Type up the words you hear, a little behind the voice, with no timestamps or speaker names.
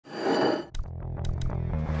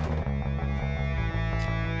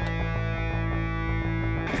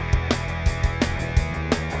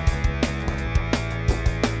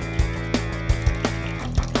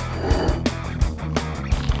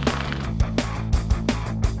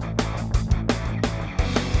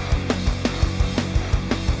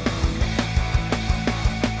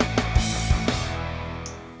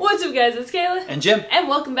up guys, it's Kayla. And Jim. And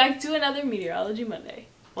welcome back to another Meteorology Monday.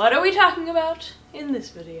 What are we talking about in this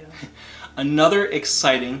video? Another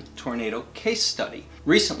exciting tornado case study.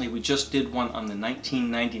 Recently we just did one on the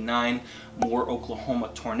 1999 Moore, Oklahoma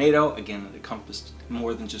tornado. Again, it encompassed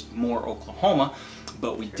more than just Moore, Oklahoma,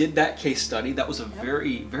 but we did that case study. That was a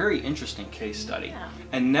very, very interesting case study. Yeah.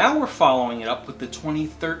 And now we're following it up with the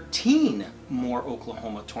 2013 Moore,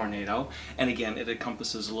 Oklahoma tornado. And again, it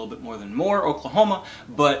encompasses a little bit more than Moore, Oklahoma,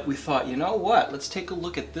 but we thought, you know what, let's take a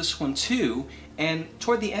look at this one too. And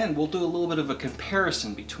toward the end, we'll do a little bit of a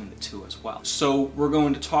comparison between the two as well. So we're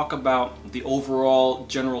going to talk about the overall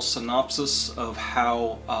general synopsis of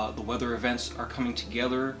how the weather events are coming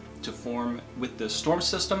together to form with the storm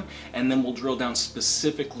system, and then we'll drill down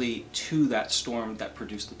specifically to that storm that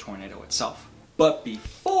produced the tornado itself. But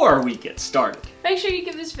before we get started, make sure you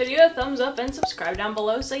give this video a thumbs up and subscribe down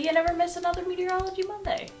below so you never miss another Meteorology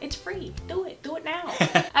Monday. It's free. Do it now.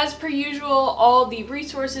 As per usual, all the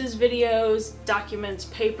resources, videos, documents,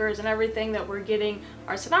 papers, and everything that we're getting,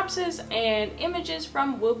 our synopsis and images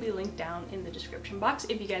from will be linked down in the description box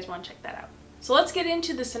if you guys want to check that out. So let's get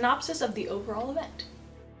into the synopsis of the overall event.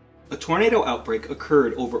 A tornado outbreak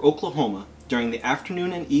occurred over Oklahoma during the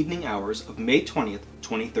afternoon and evening hours of May 20th,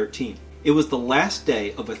 2013. It was the last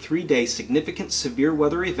day of a 3-day significant severe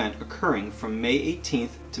weather event occurring from May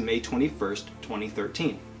 18th to May 21st,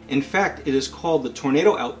 2013. In fact, it is called the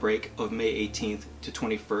tornado outbreak of May 18th to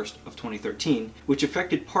 21st of 2013, which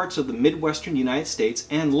affected parts of the Midwestern United States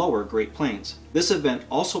and lower Great Plains. This event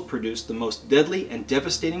also produced the most deadly and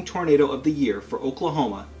devastating tornado of the year for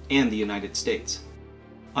Oklahoma and the United States.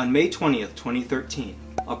 On May 20th, 2013,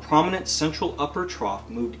 a prominent central upper trough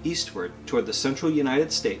moved eastward toward the central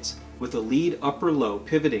United States with a lead upper low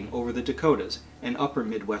pivoting over the Dakotas and upper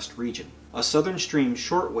Midwest region. A southern stream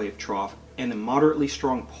shortwave trough and a moderately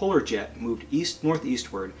strong polar jet moved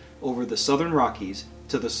east-northeastward over the southern Rockies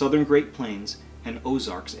to the southern Great Plains and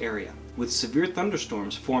Ozarks area, with severe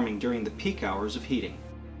thunderstorms forming during the peak hours of heating.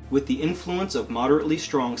 With the influence of moderately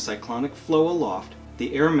strong cyclonic flow aloft,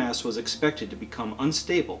 the air mass was expected to become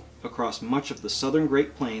unstable across much of the southern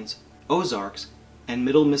Great Plains, Ozarks, and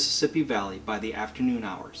middle Mississippi Valley by the afternoon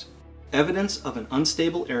hours. Evidence of an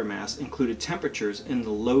unstable air mass included temperatures in the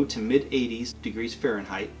low to mid-80s degrees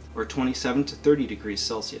Fahrenheit, or 27 to 30 degrees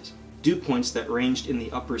Celsius, dew points that ranged in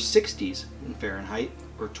the upper 60s in Fahrenheit,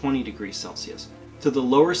 or 20 degrees Celsius, to the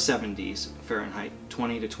lower 70s Fahrenheit,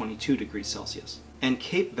 20 to 22 degrees Celsius, and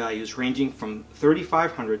CAPE values ranging from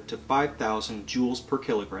 3,500 to 5,000 joules per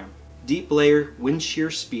kilogram. Deep layer wind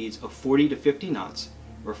shear speeds of 40 to 50 knots,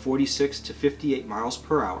 or 46 to 58 miles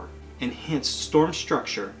per hour, enhanced storm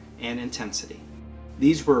structure and intensity.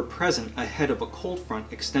 These were present ahead of a cold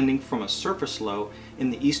front extending from a surface low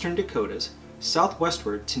in the eastern Dakotas,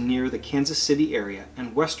 southwestward to near the Kansas City area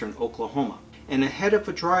and western Oklahoma, and ahead of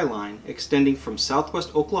a dry line extending from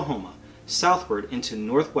southwest Oklahoma southward into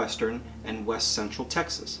northwestern and west central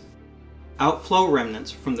Texas. Outflow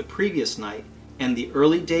remnants from the previous night and the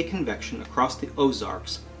early day convection across the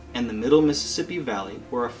Ozarks and the middle Mississippi Valley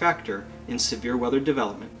were a factor in severe weather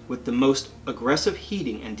development, with the most aggressive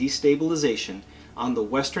heating and destabilization on the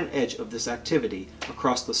western edge of this activity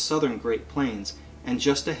across the southern Great Plains and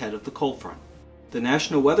just ahead of the cold front. The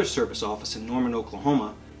National Weather Service office in Norman,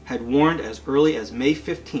 Oklahoma had warned as early as May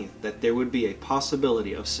 15th that there would be a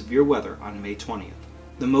possibility of severe weather on May 20th.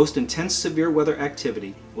 The most intense severe weather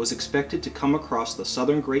activity was expected to come across the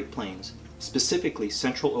southern Great Plains, specifically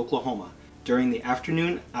central Oklahoma, during the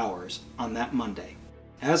afternoon hours on that Monday.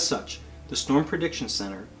 As such, the Storm Prediction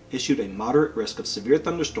Center issued a moderate risk of severe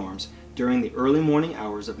thunderstorms during the early morning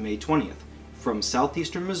hours of May 20th, from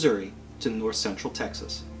southeastern Missouri to north central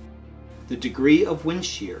Texas. The degree of wind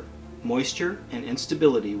shear, moisture, and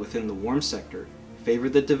instability within the warm sector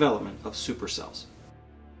favored the development of supercells.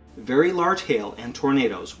 Very large hail and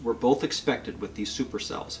tornadoes were both expected with these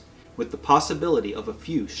supercells, with the possibility of a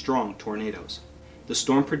few strong tornadoes. The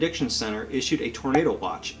Storm Prediction Center issued a tornado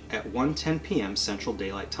watch at 1:10 p.m. Central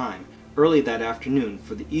Daylight Time early that afternoon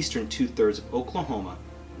for the eastern two-thirds of Oklahoma,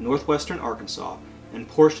 northwestern Arkansas, and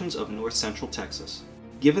portions of north central Texas.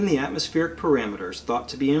 Given the atmospheric parameters thought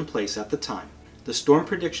to be in place at the time, the Storm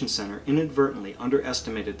Prediction Center inadvertently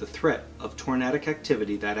underestimated the threat of tornadic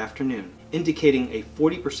activity that afternoon, indicating a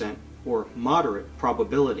 40% or moderate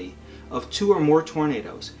probability of 2 or more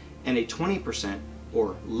tornadoes and a 20%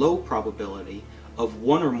 or low probability of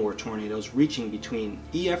 1 or more tornadoes reaching between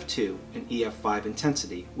EF2 and EF5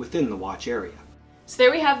 intensity within the watch area. So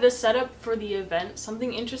there we have the setup for the event.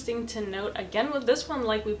 Something interesting to note, again with this one,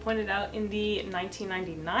 like we pointed out in the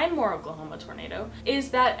 1999 Moore, Oklahoma tornado, is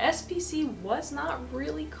that SPC was not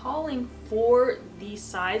really calling for the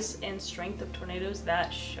size and strength of tornadoes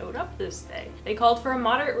that showed up this day. They called for a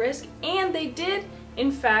moderate risk, and they did,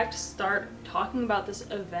 in fact, start talking about this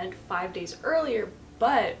event 5 days earlier,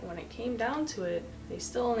 but when it came down to it, they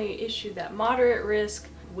still only issued that moderate risk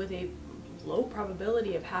with a low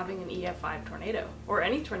probability of having an EF5 tornado, or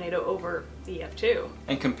any tornado over the EF2.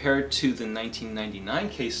 And compared to the 1999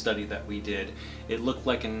 case study that we did, it looked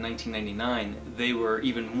like in 1999 they were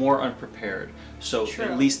even more unprepared. So True.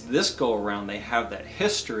 At least this go around they have that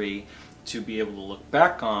history to be able to look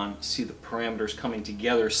back on, see the parameters coming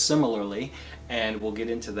together similarly, and we'll get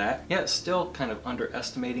into that. Yeah, it's still kind of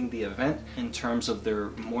underestimating the event in terms of their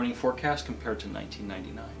morning forecast compared to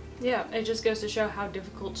 1999. Yeah, it just goes to show how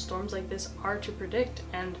difficult storms like this are to predict,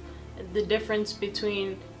 and the difference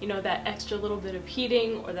between, you know, that extra little bit of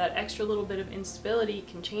heating or that extra little bit of instability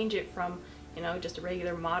can change it from, you know, just a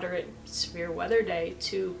regular moderate severe weather day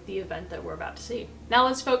to the event that we're about to see. Now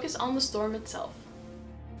let's focus on the storm itself.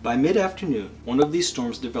 By mid-afternoon, one of these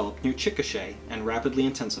storms developed near Chickasha and rapidly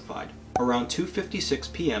intensified. Around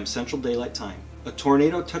 2:56 p.m. Central Daylight Time, a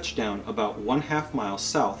tornado touched down about 1/2 mile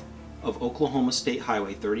south of Oklahoma State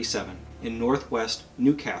Highway 37 in northwest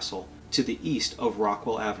Newcastle to the east of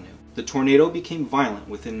Rockwell Avenue. The tornado became violent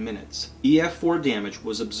within minutes. EF4 damage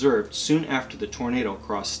was observed soon after the tornado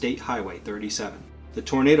crossed State Highway 37. The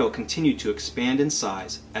tornado continued to expand in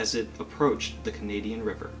size as it approached the Canadian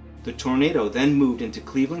River. The tornado then moved into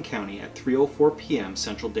Cleveland County at 3:04 p.m.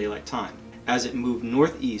 Central Daylight Time. As it moved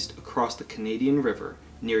northeast across the Canadian River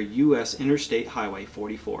near U.S. Interstate Highway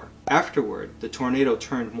 44. Afterward, the tornado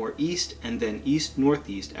turned more east and then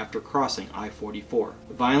east-northeast after crossing I-44.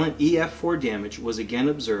 Violent EF4 damage was again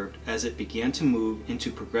observed as it began to move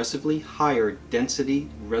into progressively higher density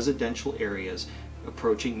residential areas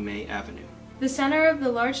approaching May Avenue. The center of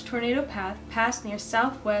the large tornado path passed near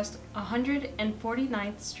southwest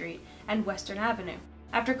 149th Street and Western Avenue.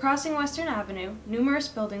 After crossing Western Avenue, numerous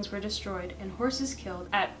buildings were destroyed and horses killed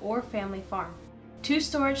at Orr Family Farm. 2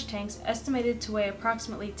 storage tanks estimated to weigh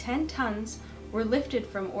approximately 10 tons were lifted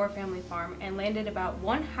from Orr Family Farm and landed about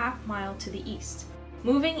 1/2 mile to the east.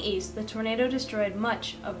 Moving east, the tornado destroyed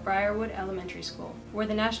much of Briarwood Elementary School, where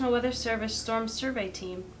the National Weather Service Storm Survey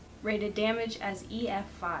Team rated damage as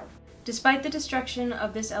EF5. Despite the destruction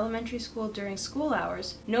of this elementary school during school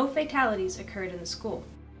hours, no fatalities occurred in the school.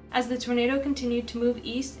 As the tornado continued to move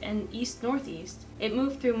east and east-northeast, it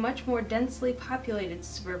moved through much more densely populated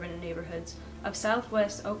suburban neighborhoods of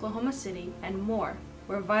southwest Oklahoma City and more,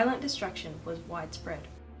 where violent destruction was widespread.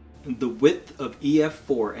 The width of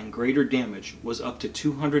EF4 and greater damage was up to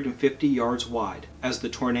 250 yards wide as the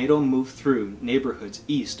tornado moved through neighborhoods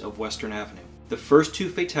east of Western Avenue. The first 2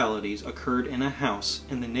 fatalities occurred in a house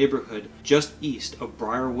in the neighborhood just east of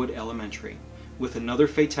Briarwood Elementary, with another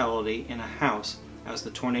fatality in a house as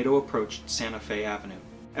the tornado approached Santa Fe Avenue.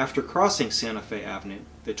 After crossing Santa Fe Avenue,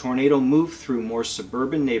 the tornado moved through more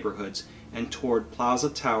suburban neighborhoods and toward Plaza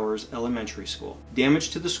Towers Elementary School.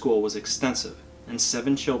 Damage to the school was extensive, and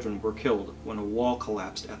 7 children were killed when a wall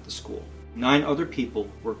collapsed at the school. 9 other people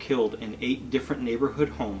were killed in 8 different neighborhood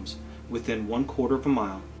homes within 1/4 of a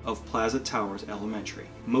mile of Plaza Towers Elementary,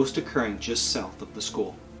 most occurring just south of the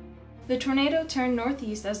school. The tornado turned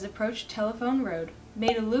northeast as it approached Telephone Road,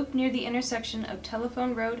 made a loop near the intersection of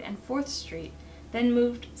Telephone Road and 4th Street, then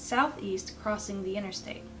moved southeast crossing the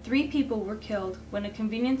interstate. 3 people were killed when a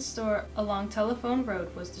convenience store along Telephone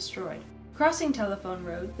Road was destroyed. Crossing Telephone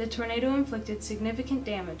Road, the tornado inflicted significant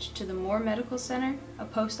damage to the Moore Medical Center, a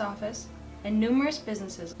post office, and numerous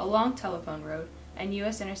businesses along Telephone Road and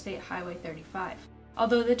U.S. Interstate Highway 35.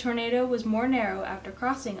 Although the tornado was more narrow after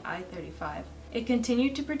crossing I-35, it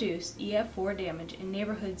continued to produce EF4 damage in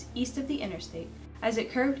neighborhoods east of the interstate as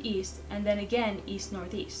it curved east and then again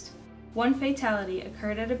east-northeast. 1 fatality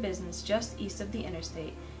occurred at a business just east of the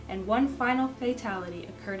interstate, and 1 final fatality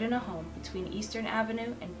occurred in a home between Eastern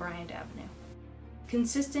Avenue and Bryant Avenue.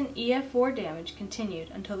 Consistent EF4 damage continued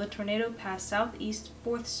until the tornado passed southeast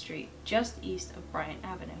 4th Street, just east of Bryant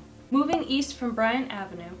Avenue. Moving east from Bryant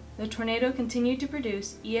Avenue, the tornado continued to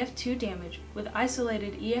produce EF2 damage with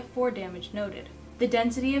isolated EF4 damage noted. The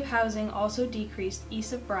density of housing also decreased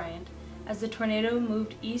east of Bryant as the tornado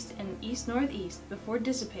moved east and east-northeast before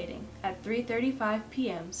dissipating at 3:35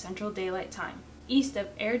 p.m. Central Daylight Time, east of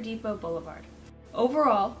Air Depot Boulevard.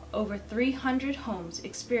 Overall, over 300 homes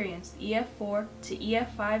experienced EF4 to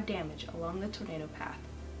EF5 damage along the tornado path.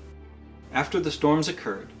 After the storms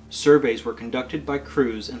occurred, Surveys were conducted by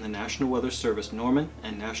crews in the National Weather Service Norman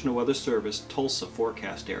and National Weather Service Tulsa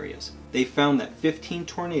forecast areas. They found that 15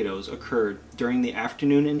 tornadoes occurred during the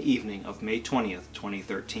afternoon and evening of May 20th,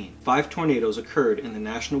 2013. 5 tornadoes occurred in the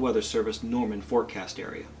National Weather Service Norman forecast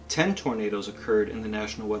area. 10 tornadoes occurred in the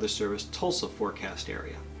National Weather Service Tulsa forecast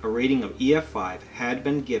area. A rating of EF5 had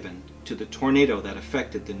been given to the tornado that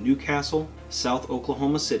affected the Newcastle, South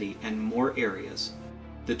Oklahoma City, and more areas.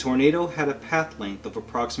 The tornado had a path length of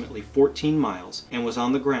approximately 14 miles and was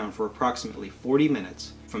on the ground for approximately 40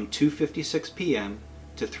 minutes from 2:56 p.m.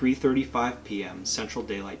 to 3:35 p.m. Central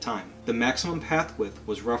Daylight Time. The maximum path width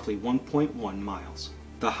was roughly 1.1 miles.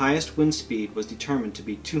 The highest wind speed was determined to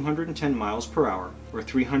be 210 miles per hour, or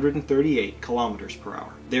 338 kilometers per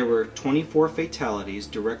hour. There were 24 fatalities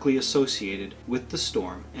directly associated with the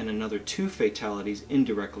storm and another 2 fatalities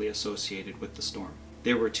indirectly associated with the storm.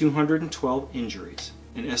 There were 212 injuries.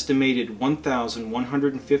 An estimated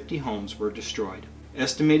 1,150 homes were destroyed.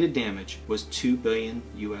 Estimated damage was $2 billion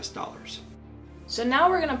US. So now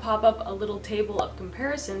we're going to pop up a little table of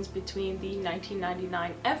comparisons between the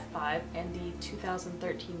 1999 F5 and the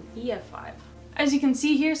 2013 EF5. As you can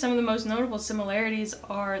see here, some of the most notable similarities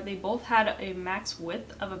are they both had a max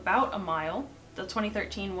width of about a mile. The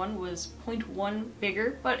 2013 one was 0.1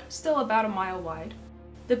 bigger, but still about a mile wide.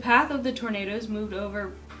 The path of the tornadoes moved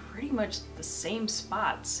over pretty much the same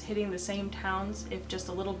spots, hitting the same towns, if just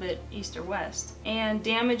a little bit east or west. And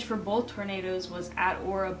damage for both tornadoes was at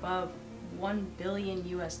or above $1 billion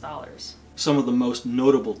US. Some of the most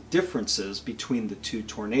notable differences between the two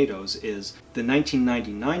tornadoes is the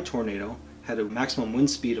 1999 tornado had a maximum wind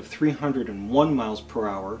speed of 301 miles per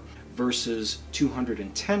hour versus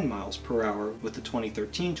 210 miles per hour with the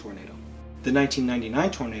 2013 tornado. The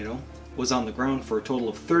 1999 tornado was on the ground for a total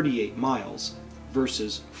of 38 miles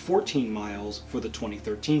versus 14 miles for the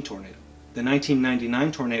 2013 tornado. The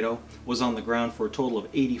 1999 tornado was on the ground for a total of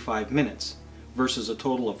 85 minutes versus a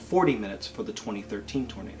total of 40 minutes for the 2013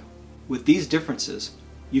 tornado. With these differences,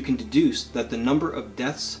 you can deduce that the number of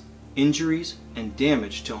deaths, injuries, and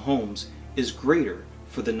damage to homes is greater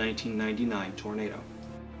for the 1999 tornado.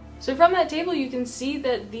 So from that table you can see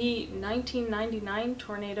that the 1999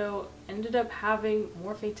 tornado ended up having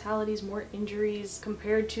more fatalities, more injuries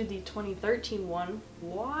compared to the 2013 one.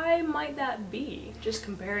 Why might that be? Just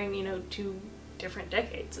comparing, two different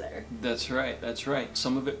decades there. That's right.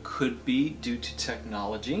 Some of it could be due to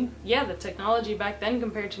technology. Yeah, the technology back then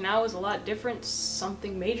compared to now was a lot different.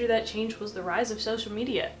 Something major that changed was the rise of social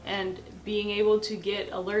media and being able to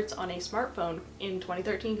get alerts on a smartphone in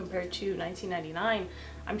 2013 compared to 1999.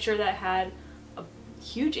 I'm sure that had a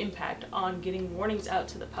huge impact on getting warnings out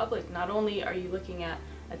to the public. Not only are you looking at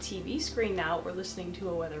a TV screen now or listening to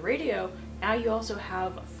a weather radio, now you also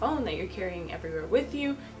have a phone that you're carrying everywhere with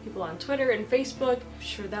you, people on Twitter and Facebook. I'm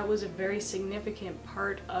sure that was a very significant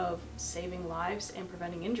part of saving lives and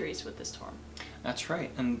preventing injuries with this storm. That's right,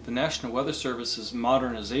 and the National Weather Service's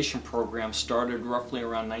modernization program started roughly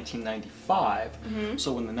around 1995.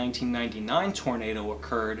 So when the 1999 tornado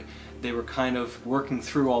occurred, they were kind of working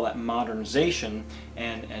through all that modernization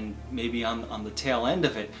and maybe on the tail end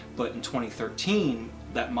of it, but in 2013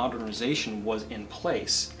 that modernization was in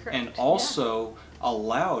place. Correct. And also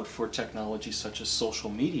allowed for technology such as social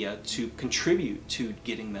media to contribute to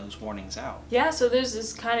getting those warnings out. Yeah, so there's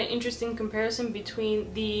this kind of interesting comparison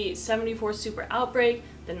between the 74 super outbreak,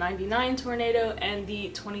 the 99 tornado, and the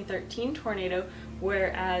 2013 tornado,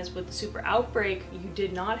 whereas with the super outbreak, you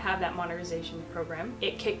did not have that modernization program.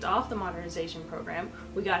 It kicked off the modernization program.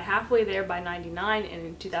 We got halfway there by 99, and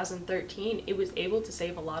in 2013, it was able to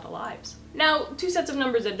save a lot of lives. Now, two sets of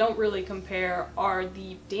numbers that don't really compare are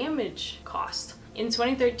the damage cost. In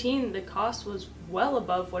 2013, the cost was well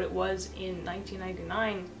above what it was in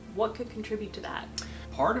 1999. What could contribute to that?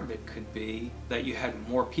 Part of it could be that you had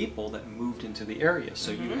more people that moved into the area.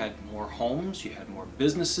 So you had more homes, you had more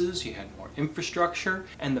businesses, you had more infrastructure,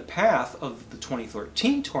 and the path of the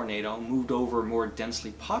 2013 tornado moved over more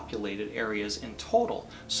densely populated areas in total.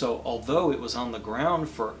 So although it was on the ground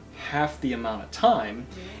for half the amount of time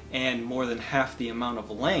and more than half the amount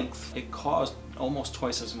of length, it caused almost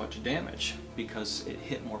twice as much damage because it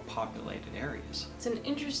hit more populated areas. It's an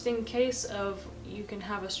interesting case of you can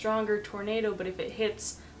have a stronger tornado, but if it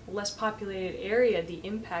hits a less populated area, the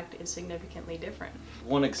impact is significantly different.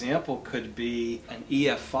 One example could be an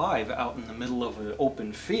EF5 out in the middle of an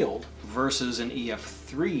open field versus an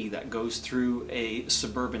EF3 that goes through a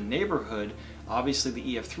suburban neighborhood. Obviously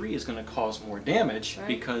the EF3 is going to cause more damage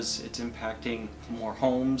because it's impacting more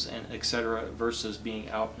homes and etc. versus being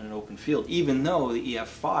out in an open field, even though the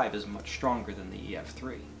EF5 is much stronger than the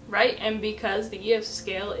EF3. right? And because the EF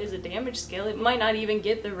scale is a damage scale, it might not even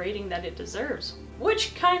get the rating that it deserves.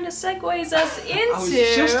 Which kind of segues us into... I was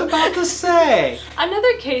just about to say!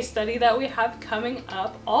 Another case study that we have coming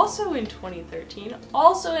up, also in 2013,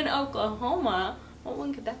 also in Oklahoma. What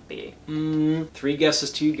one could that be? 3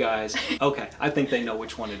 guesses to you guys. Okay, I think they know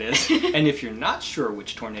which one it is. And if you're not sure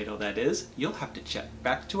which tornado that is, you'll have to check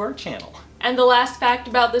back to our channel. And the last fact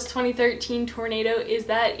about this 2013 tornado is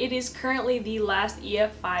that it is currently the last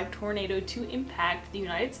EF5 tornado to impact the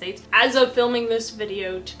United States as of filming this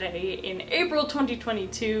video today in April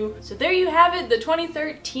 2022. So there you have it, the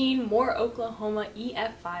 2013 Moore, Oklahoma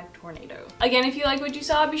EF5 tornado. Again, if you like what you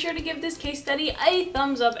saw, be sure to give this case study a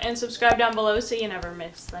thumbs up and subscribe down below so you never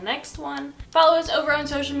miss the next one. Follow us over on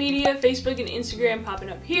social media, Facebook and Instagram popping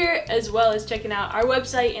up here, as well as checking out our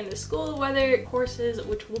website and the School of Weather courses,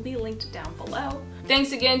 which will be linked down below.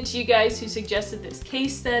 Thanks again to you guys who suggested this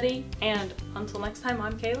case study, and until next time,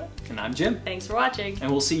 I'm Kayla. And I'm Jim. Thanks for watching. And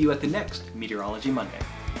we'll see you at the next Meteorology Monday.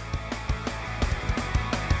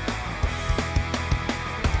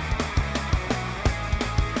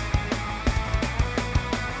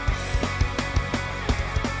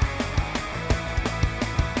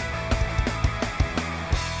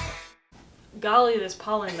 Golly, this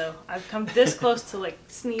pollen though. I've come this close to like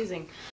sneezing.